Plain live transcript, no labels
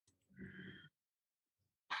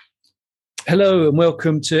Hello and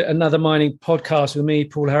welcome to another mining podcast with me,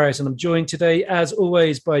 Paul Harris, and I'm joined today, as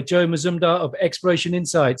always, by Joe Mazumdar of Exploration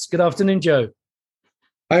Insights. Good afternoon, Joe.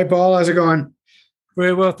 Hi, Paul. How's it going?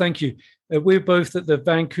 Very well, thank you. We're both at the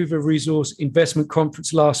Vancouver Resource Investment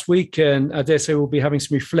Conference last week, and I dare say we'll be having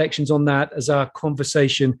some reflections on that as our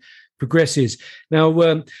conversation progresses. Now,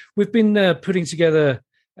 we've been putting together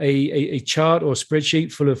a chart or a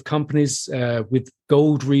spreadsheet full of companies with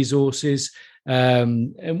gold resources.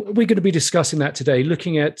 And we're going to be discussing that today,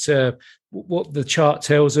 looking at what the chart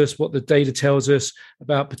tells us, what the data tells us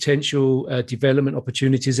about potential development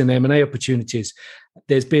opportunities and M&A opportunities.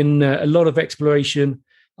 There's been a lot of exploration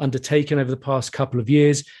undertaken over the past couple of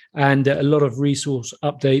years and a lot of resource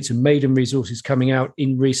updates and maiden resources coming out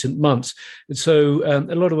in recent months. And so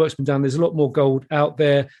a lot of work's been done. There's a lot more gold out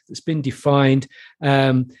there that's been defined.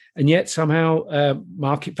 And yet somehow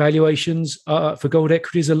market valuations for gold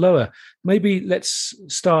equities are lower. Maybe let's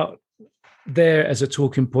start there as a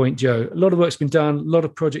talking point, Joe. A lot of work's been done. A lot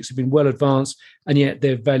of projects have been well advanced, and yet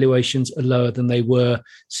their valuations are lower than they were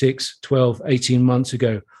 6, 12, 18 months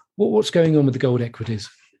ago. What's going on with the gold equities?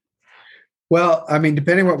 Well,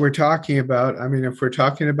 depending what we're talking about, if we're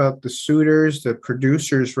talking about the suitors, the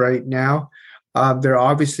producers right now, they're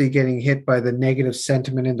obviously getting hit by the negative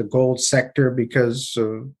sentiment in the gold sector because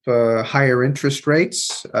of higher interest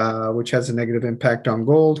rates, which has a negative impact on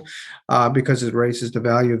gold because it raises the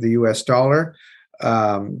value of the U.S. dollar.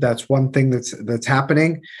 That's one thing that's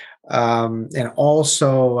happening. And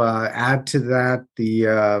also add to that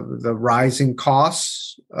the rising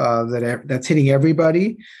costs that's hitting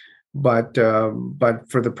everybody. But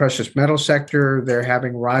for the precious metal sector, they're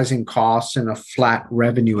having rising costs in a flat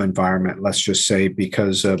revenue environment, let's just say,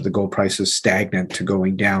 because of the gold price is stagnant to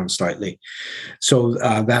going down slightly. So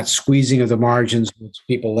that squeezing of the margins makes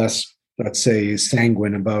people less, let's say,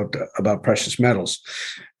 sanguine about precious metals.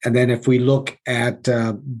 And then if we look at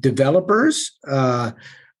developers,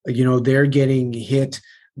 they're getting hit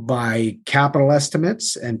by capital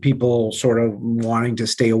estimates and people sort of wanting to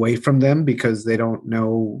stay away from them because they don't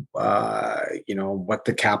know, what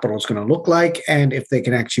the capital is going to look like and if they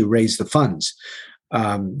can actually raise the funds,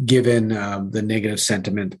 given the negative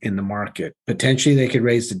sentiment in the market. Potentially they could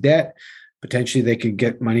raise the debt. Potentially they could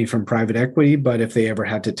get money from private equity, but if they ever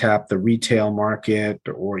had to tap the retail market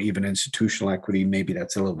or even institutional equity, maybe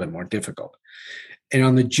that's a little bit more difficult. And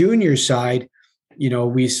on the junior side,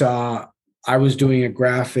 I was doing a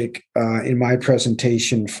graphic in my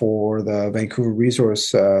presentation for the Vancouver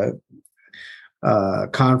Resource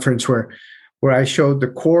Conference where I showed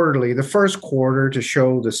the first quarter to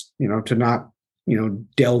show this, to not,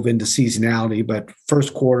 delve into seasonality, but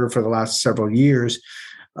first quarter for the last several years.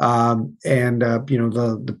 The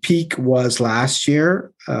peak was last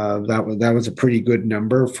year. That was a pretty good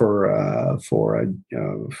number for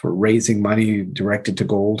raising money directed to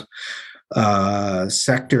gold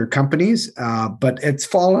sector companies, but it's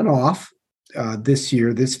fallen off this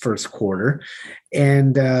year, this first quarter.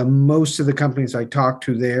 And most of the companies I talked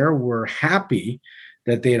to there were happy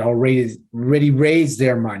that they had already raised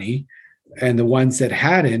their money, and the ones that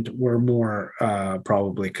hadn't were more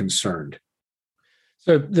probably concerned.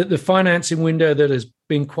 So the financing window that has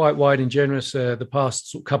been quite wide and generous the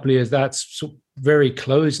past couple of years, that's very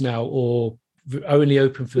closed now, or only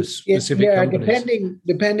open for specific companies?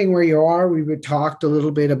 Depending where you are. We've talked a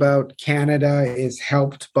little bit about Canada is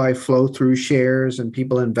helped by flow-through shares and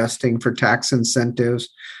people investing for tax incentives,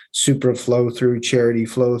 super flow-through, charity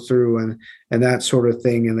flow-through, and that sort of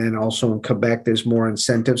thing. And then also in Quebec, there's more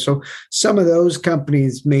incentives. So some of those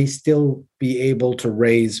companies may still be able to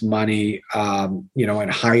raise money, at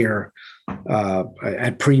higher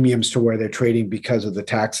at premiums to where they're trading because of the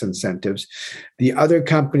tax incentives. The other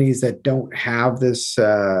companies that don't have this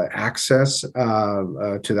access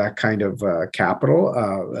to that kind of capital,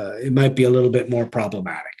 it might be a little bit more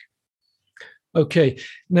problematic. Okay.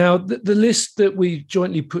 Now, the list that we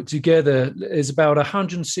jointly put together is about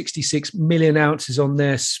 166 million ounces on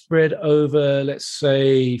there, spread over, let's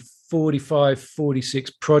say, 45,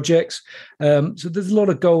 46 projects. So there's a lot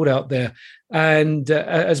of gold out there. And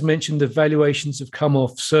as mentioned, the valuations have come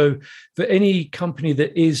off. So for any company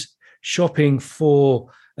that is shopping for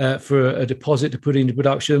a deposit to put into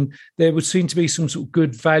production, there would seem to be some sort of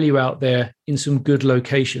good value out there in some good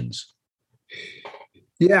locations.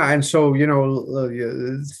 Yeah, and so,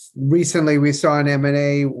 recently we saw an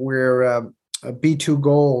M&A where B2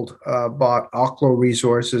 Gold bought Oklo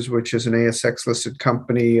Resources, which is an ASX-listed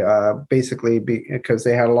company, basically because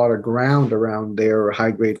they had a lot of ground around their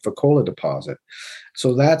high-grade Fekola deposit.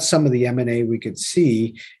 So that's some of the M&A we could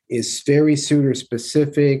see is very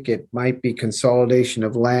suitor-specific. It might be consolidation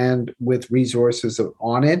of land with resources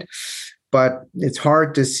on it. but it's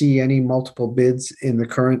hard to see any multiple bids in the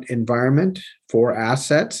current environment for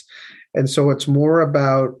assets. And so it's more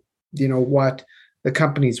about, what the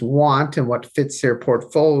companies want and what fits their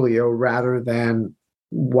portfolio rather than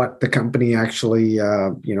what the company actually,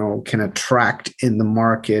 can attract in the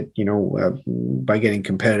market, by getting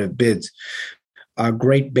competitive bids.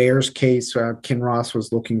 Great Bear's case, Kinross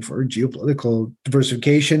was looking for geopolitical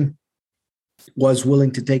diversification, was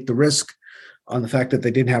willing to take the risk on the fact that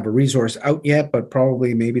they didn't have a resource out yet, but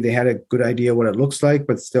probably maybe they had a good idea what it looks like,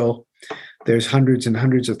 but still there's hundreds and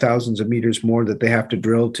hundreds of thousands of meters more that they have to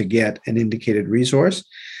drill to get an indicated resource.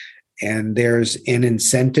 And there's an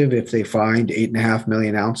incentive if they find 8.5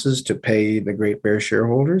 million ounces to pay the Great Bear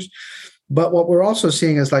shareholders. But what we're also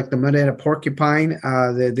seeing is like the Medina Porcupine,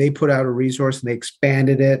 they put out a resource and they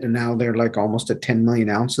expanded it, and now they're like almost at 10 million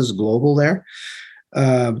ounces global there,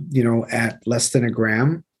 at less than a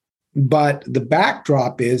gram. But the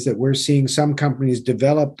backdrop is that we're seeing some companies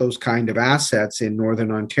develop those kind of assets in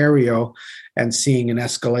Northern Ontario and seeing an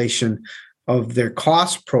escalation of their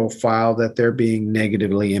cost profile, that they're being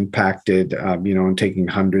negatively impacted, and taking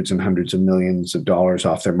hundreds and hundreds of millions of dollars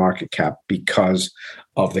off their market cap because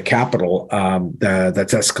of the capital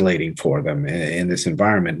that's escalating for them in this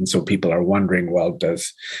environment. And so people are wondering, well,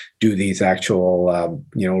 do these actual,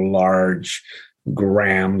 large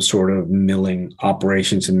gram sort of milling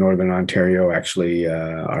operations in Northern Ontario actually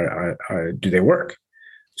do they work?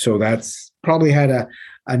 So that's probably had a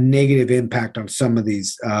negative impact on some of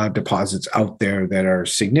these deposits out there that are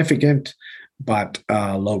significant but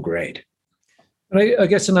low grade. And I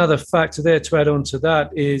guess another factor there to add on to that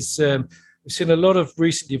is we've seen a lot of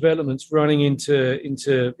recent developments running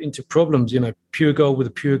into problems. Pure Gold with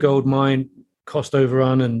a Pure Gold mine, cost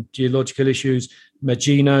overrun and geological issues.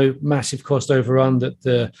 Magino, massive cost overrun that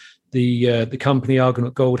the company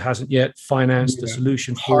Argonaut Gold hasn't yet financed a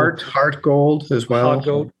solution for. Heart Gold as well. Heart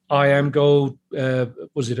Gold, IAM Gold,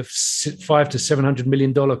 was it a $500 to $700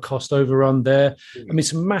 million cost overrun there? I mean,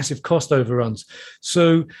 some massive cost overruns.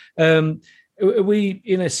 So are we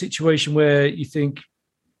in a situation where you think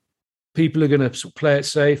people are going to sort of play it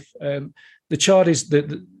safe? The chart is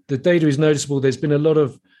the data is noticeable. There's been a lot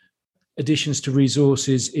of additions to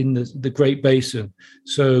resources in the Great Basin.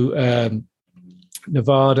 So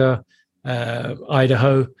Nevada,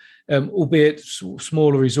 Idaho, albeit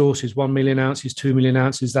smaller resources, 1 million ounces, 2 million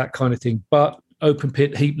ounces, that kind of thing, but open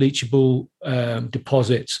pit, heap leachable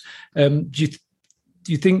deposits. Do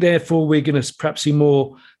you think, therefore, we're going to perhaps see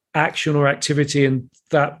more action or activity in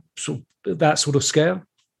that sort of scale?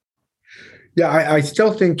 Yeah, I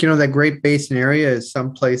still think, that Great Basin area is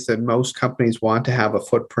someplace that most companies want to have a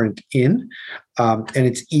footprint in. And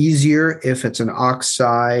it's easier if it's an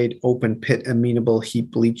oxide, open pit, amenable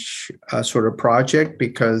heap leach sort of project,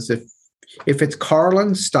 because if it's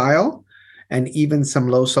Carlin style and even some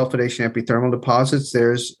low sulfidation epithermal deposits,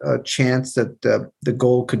 there's a chance that the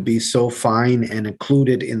gold could be so fine and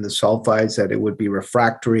included in the sulfides that it would be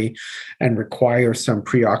refractory and require some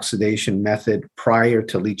pre-oxidation method prior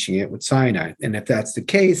to leaching it with cyanide. And if that's the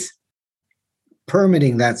case,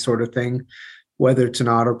 permitting that sort of thing, whether it's an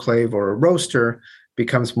autoclave or a roaster,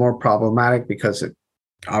 becomes more problematic because it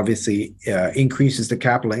obviously increases the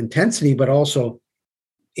capital intensity, but also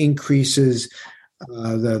increases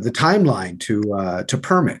the timeline to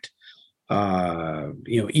permit,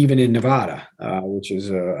 even in Nevada, which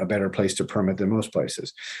is a better place to permit than most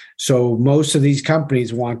places. So most of these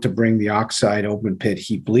companies want to bring the oxide open pit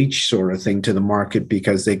heap leach sort of thing to the market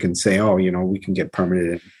because they can say, we can get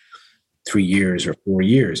permitted in 3 years or 4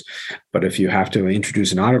 years. But if you have to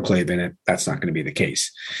introduce an autoclave in it, that's not going to be the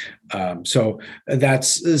case. So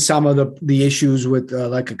that's some of the issues with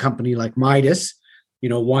like a company like Midas.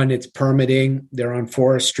 One, it's permitting, they're on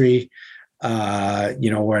forestry,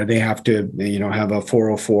 where they have to, have a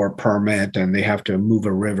 404 permit and they have to move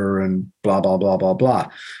a river and blah, blah, blah, blah, blah.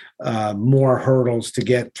 More hurdles to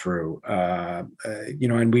get through,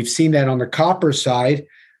 and we've seen that on the copper side,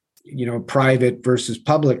 private versus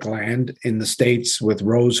public land in the States with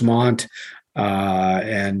Rosemont,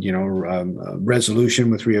 and, Resolution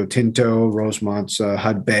with Rio Tinto, Rosemont's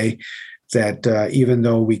Hudbay. That even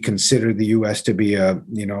though we consider the U.S. to be a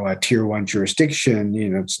tier 1 jurisdiction,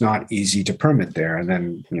 it's not easy to permit there. And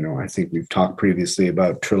then, I think we've talked previously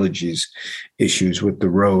about Trilogy's issues with the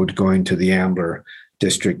road going to the Ambler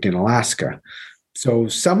district in Alaska. So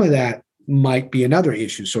some of that might be another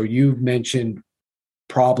issue. So you've mentioned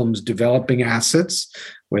problems developing assets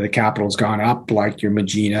where the capital's gone up, like your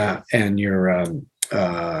Magina and your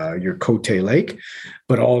Cote Lake,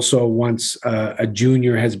 but also once a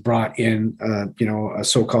junior has brought in, a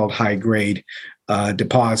so-called high-grade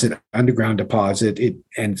deposit, underground deposit, it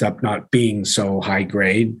ends up not being so high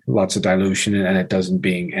grade, lots of dilution, and it doesn't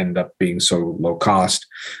end up being so low cost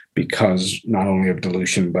because not only of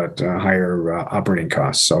dilution but higher operating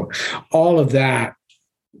costs. So all of that,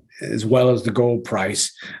 as well as the gold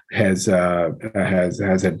price, has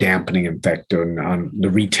a dampening effect on the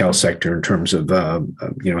retail sector in terms of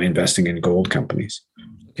investing in gold companies.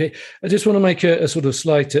 Okay, I just want to make a sort of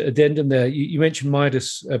slight addendum there. You mentioned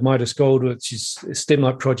Midas Gold, which is a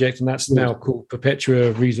STIM-like project, and that's now called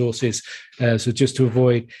Perpetua Resources. So just to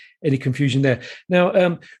avoid any confusion there.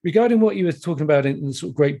 Now, regarding what you were talking about in the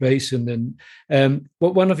sort of Great Basin, and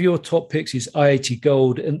what one of your top picks is i-80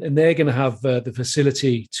 Gold, and they're going to have the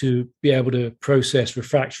facility to be able to process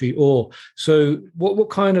refractory ore. So what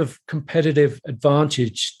kind of competitive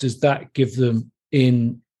advantage does that give them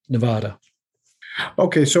in Nevada?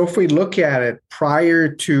 Okay, so if we look at it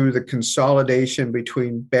prior to the consolidation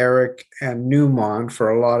between Barrick and Newmont for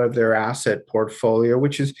a lot of their asset portfolio,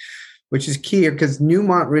 which is key because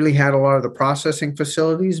Newmont really had a lot of the processing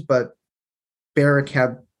facilities, but Barrick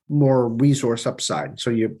had more resource upside. So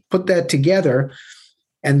you put that together,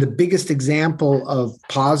 and the biggest example of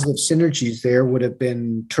positive synergies there would have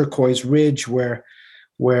been Turquoise Ridge, where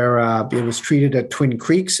it was treated at Twin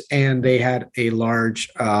Creeks, and they had a large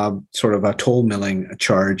sort of a toll milling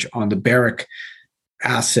charge on the Barrick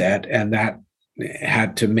asset, and that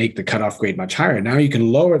had to make the cutoff grade much higher. Now you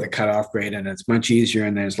can lower the cutoff grade, and it's much easier,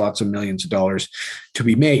 and there's lots of millions of dollars to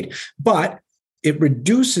be made. But it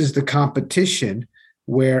reduces the competition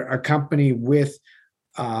where a company with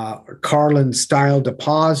Carlin-style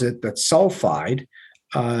deposit that's sulfide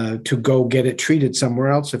to go get it treated somewhere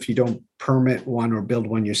else if you don't permit one or build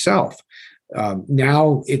one yourself.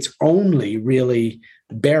 Now it's only really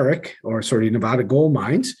Barrick, Nevada Gold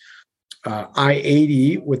Mines,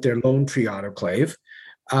 I-80 with their Lone Tree autoclave,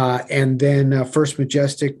 and then First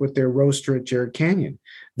Majestic with their roaster at Jerritt Canyon.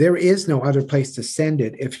 There is no other place to send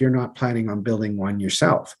it if you're not planning on building one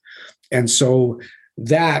yourself. And so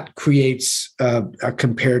that creates a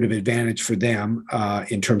comparative advantage for them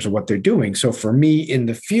in terms of what they're doing. So for me, in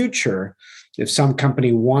the future, if some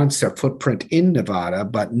company wants a footprint in Nevada,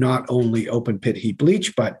 but not only open pit heap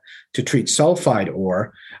leach, but to treat sulfide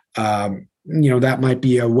ore, that might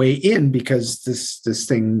be a way in because this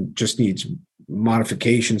thing just needs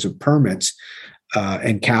modifications of permits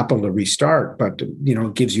and capital to restart. But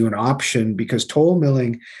it gives you an option because toll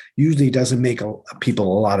milling usually doesn't make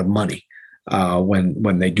people a lot of money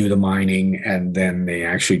when they do the mining and then they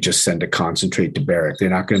actually just send a concentrate to Barrick. They're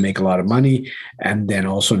not going to make a lot of money, and then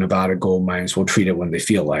also Nevada Gold Mines will treat it when they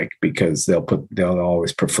feel like because they'll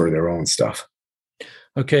always prefer their own stuff.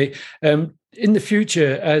 Okay. In the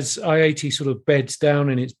future, as i-80 sort of beds down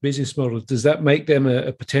in its business model, does that make them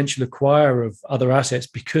a potential acquirer of other assets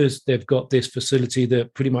because they've got this facility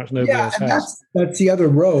that pretty much nobody else has? That's the other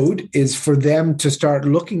road, is for them to start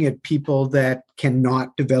looking at people that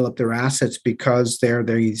cannot develop their assets because they're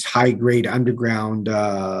these high-grade underground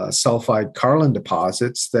sulfide Carlin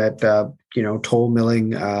deposits that toll milling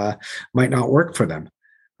might not work for them.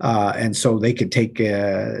 And so they could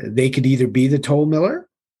either be the toll miller,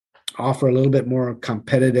 offer a little bit more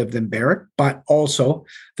competitive than Barrick, but also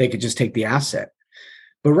they could just take the asset.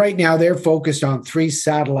 But right now they're focused on 3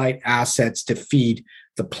 satellite assets to feed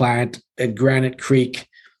the plant at Granite Creek,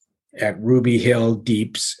 at Ruby Hill,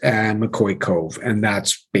 Deeps, and McCoy Cove. And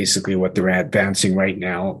that's basically what they're advancing right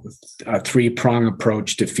now, a 3-prong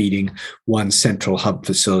approach to feeding one central hub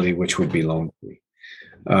facility, which would be Lone Tree.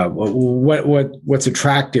 What's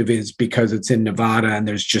attractive is because it's in Nevada and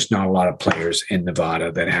there's just not a lot of players in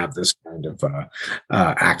Nevada that have this kind of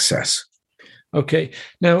access. Okay,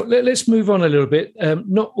 now let's move on a little bit.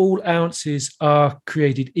 Not all ounces are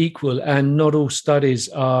created equal, and not all studies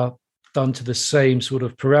are done to the same sort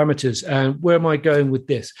of parameters. And where am I going with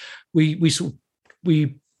this? We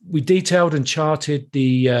detailed and charted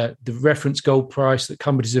the reference gold price that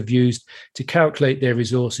companies have used to calculate their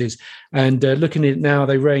resources. And looking at it now,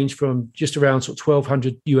 they range from just around sort of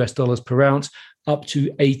 $1,200 per ounce up to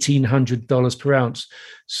 $1,800 per ounce.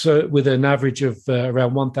 So with an average of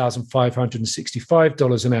around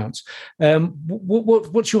 $1,565 an ounce.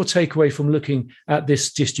 What's your takeaway from looking at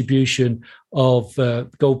this distribution of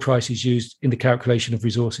gold prices used in the calculation of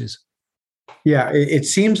resources? Yeah, it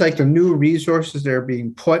seems like the new resources that are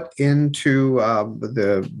being put into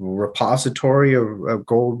the repository of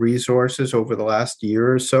gold resources over the last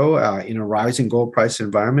year or so in a rising gold price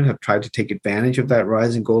environment have tried to take advantage of that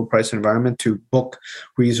rising gold price environment to book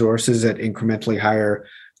resources at incrementally higher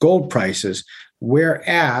gold prices.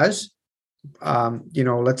 Whereas,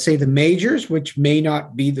 let's say the majors, which may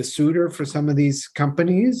not be the suitor for some of these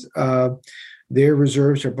companies, their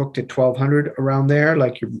reserves are booked at 1,200 around there,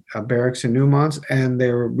 like your Barracks and Newmont's, and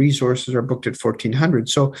their resources are booked at 1,400.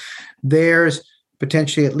 So there's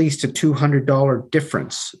potentially at least a $200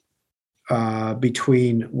 difference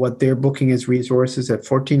between what they're booking as resources at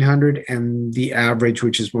 1,400 and the average,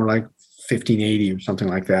 which is more like 1,580 or something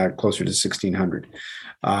like that, closer to 1,600,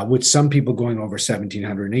 with some people going over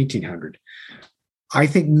 1,700 and 1,800. I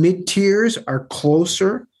think mid-tiers are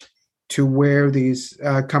closer to where these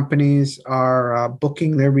companies are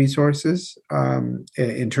booking their resources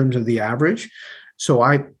in terms of the average. So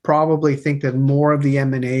I probably think that more of the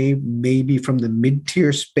M&A may be from the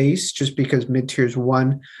mid-tier space, just because mid-tiers,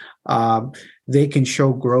 one, they can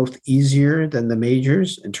show growth easier than the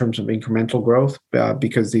majors in terms of incremental growth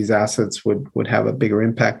because these assets would have a bigger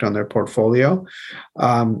impact on their portfolio.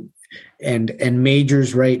 And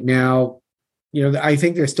majors right now, I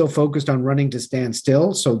think they're still focused on running to stand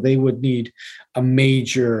still. So they would need a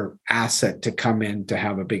major asset to come in to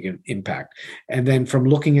have a big impact. And then from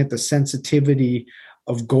looking at the sensitivity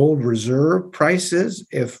of gold reserve prices,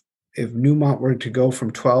 if Newmont were to go from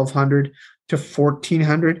 1,200 to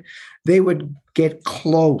 1,400, they would get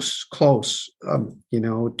close,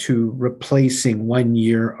 to replacing 1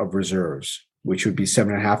 year of reserves, which would be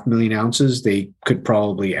 7.5 million ounces. They could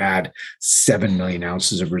probably add 7 million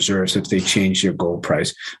ounces of reserves if they change their gold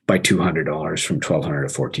price by $200 from 1,200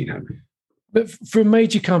 to 1,400. But for a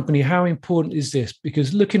major company, how important is this?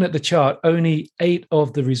 Because looking at the chart, only 8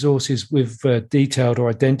 of the resources we've detailed or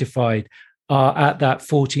identified are at that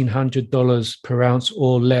 $1,400 per ounce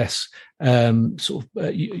or less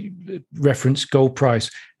reference gold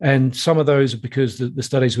price. And some of those are because the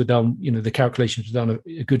studies were done, the calculations were done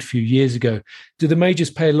a good few years ago. Do the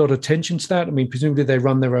majors pay a lot of attention to that? I mean, presumably they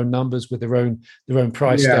run their own numbers with their own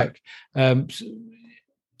price deck.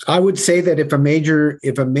 I would say that if a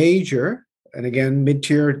major, and again,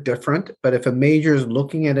 mid-tier different, but if a major is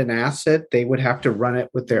looking at an asset, they would have to run it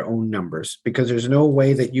with their own numbers, because there's no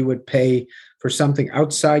way that you would pay for something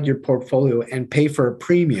outside your portfolio and pay for a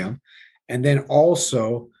premium and then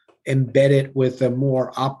also embed it with a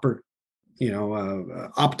more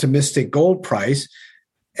optimistic gold price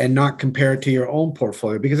and not compare it to your own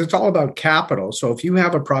portfolio, because it's all about capital. So if you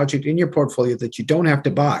have a project in your portfolio that you don't have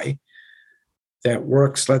to buy, that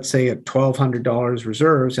works, let's say, at $1,200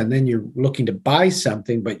 reserves, and then you're looking to buy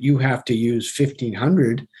something, but you have to use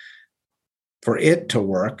 $1,500 for it to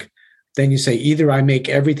work, then you say, either I make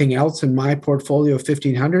everything else in my portfolio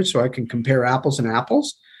 $1,500 so I can compare apples and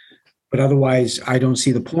apples, but otherwise I don't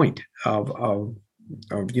see the point of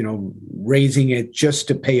raising it just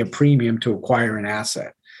to pay a premium to acquire an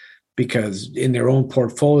asset. Because in their own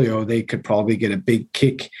portfolio, they could probably get a big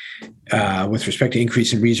kick with respect to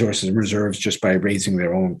increasing resources and reserves just by raising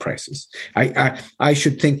their own prices. I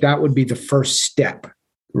should think that would be the first step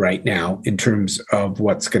right now in terms of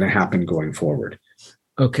what's going to happen going forward.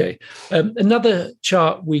 Okay. Another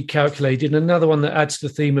chart we calculated, another one that adds to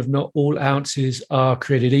the theme of not all ounces are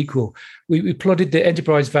created equal. We plotted the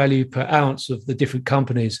enterprise value per ounce of the different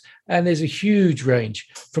companies, and there's a huge range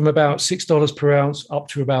from about $6 per ounce up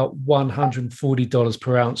to about $140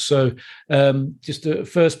 per ounce. So just at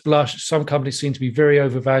first blush, some companies seem to be very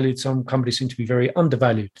overvalued. Some companies seem to be very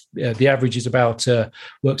undervalued. The average is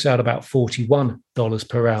works out about $41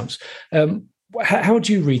 per ounce. How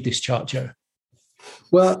do you read this chart, Joe?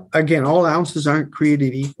 Well, again, all ounces aren't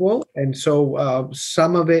created equal. And so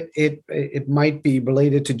some of it might be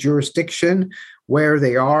related to jurisdiction, where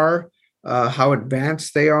they are, how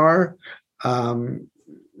advanced they are.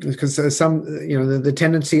 Because the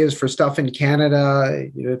tendency is for stuff in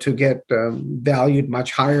Canada, to get valued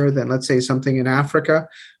much higher than, let's say, something in Africa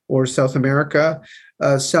or South America.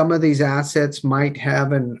 Some of these assets might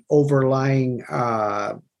have an overlying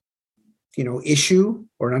issue,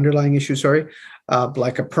 or an underlying issue,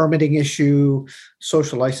 like a permitting issue,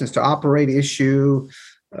 social license to operate issue,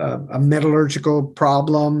 a metallurgical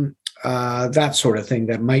problem, that sort of thing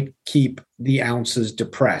that might keep the ounces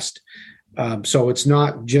depressed. So it's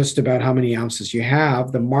not just about how many ounces you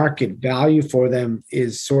have. The market value for them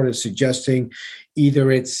is sort of suggesting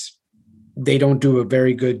either they don't do a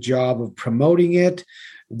very good job of promoting it.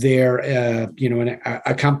 They're,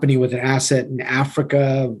 a company with an asset in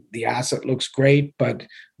Africa. The asset looks great, but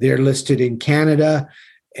they're listed in Canada,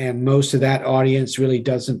 and most of that audience really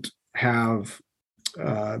doesn't have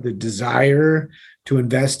the desire to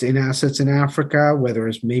invest in assets in Africa. Whether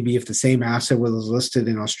it's maybe if the same asset was listed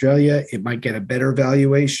in Australia, it might get a better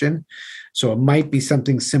valuation. So it might be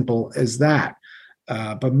something simple as that.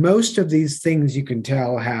 But most of these things you can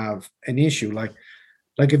tell have an issue. Like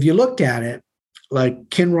if you looked at it, like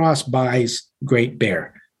Kinross buys Great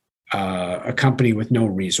Bear, a company with no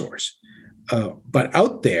resource. But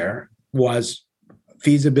out there was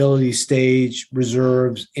feasibility stage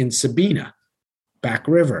reserves in Sabina, Back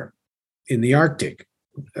River, in the Arctic.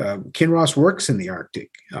 Kinross works in the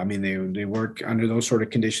Arctic. I mean, they work under those sort of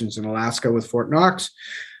conditions in Alaska with Fort Knox.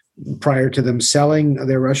 Prior to them selling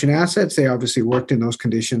their Russian assets, they obviously worked in those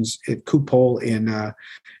conditions at Kupol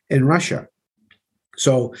in Russia.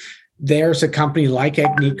 So there's a company like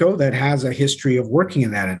Agnico that has a history of working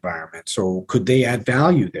in that environment. So could they add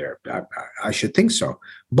value there? I should think so.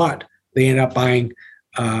 But they end up buying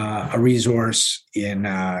a resource in,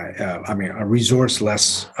 a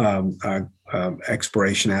resource-less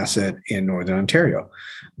exploration asset in Northern Ontario.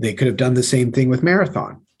 They could have done the same thing with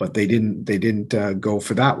Marathon, but they didn't. They didn't go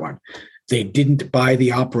for that one. They didn't buy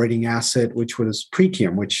the operating asset, which was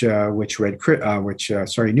Pretium, which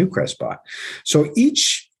Newcrest bought. So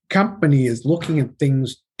each company is looking at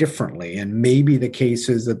things differently, and maybe the case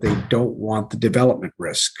is that they don't want the development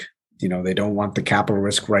risk. They don't want the capital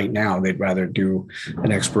risk right now. They'd rather do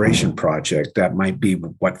an exploration project that might be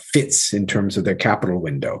what fits in terms of their capital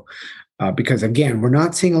window. Because again, we're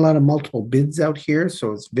not seeing a lot of multiple bids out here,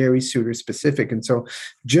 so it's very suitor specific. And so,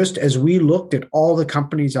 just as we looked at all the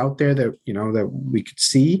companies out there that that we could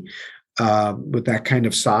see with that kind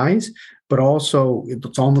of size, but also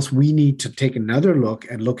it's almost we need to take another look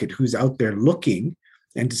and look at who's out there looking,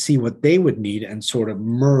 and to see what they would need, and sort of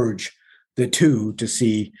merge the two to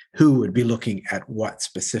see who would be looking at what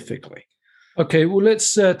specifically. Okay, well,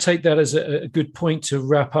 let's take that as a good point to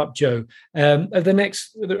wrap up, Joe. Over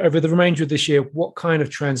the remainder of this year, what kind of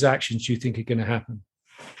transactions do you think are going to happen?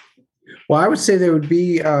 Well, I would say there would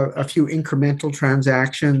be a few incremental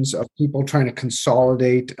transactions of people trying to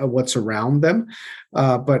consolidate what's around them.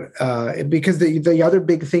 But because the other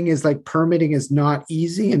big thing is, like, permitting is not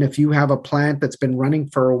easy. And if you have a plant that's been running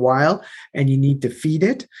for a while and you need to feed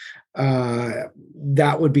it,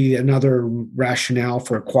 that would be another rationale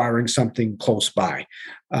for acquiring something close by.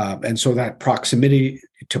 And so that proximity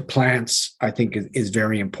to plants, I think, is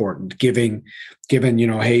very important. Given,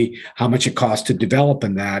 hey, how much it costs to develop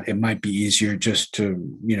in that, it might be easier just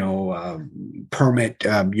to, permit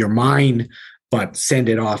your mine, but send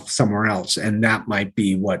it off somewhere else. And that might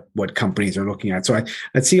be what companies are looking at. So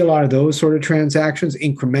I'd see a lot of those sort of transactions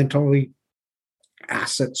incrementally,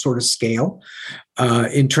 asset sort of scale.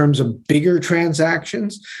 In terms of bigger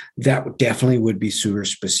transactions, that definitely would be suitor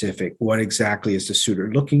specific. What exactly is the suitor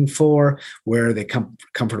looking for? Where are they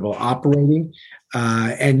comfortable operating?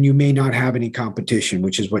 And you may not have any competition,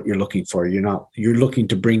 which is what you're looking for. You're looking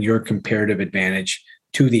to bring your comparative advantage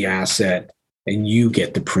to the asset, and you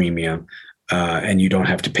get the premium, and you don't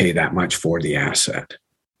have to pay that much for the asset.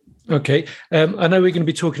 Okay. I know we're going to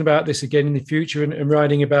be talking about this again in the future and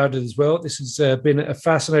writing about it as well. This has been a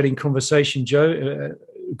fascinating conversation, Joe.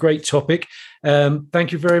 Great topic.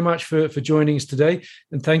 Thank you very much for joining us today.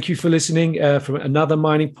 And thank you for listening from another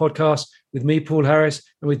mining podcast with me, Paul Harris,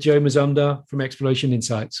 and with Joe Mazumdar from Exploration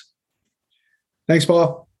Insights. Thanks,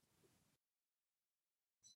 Paul.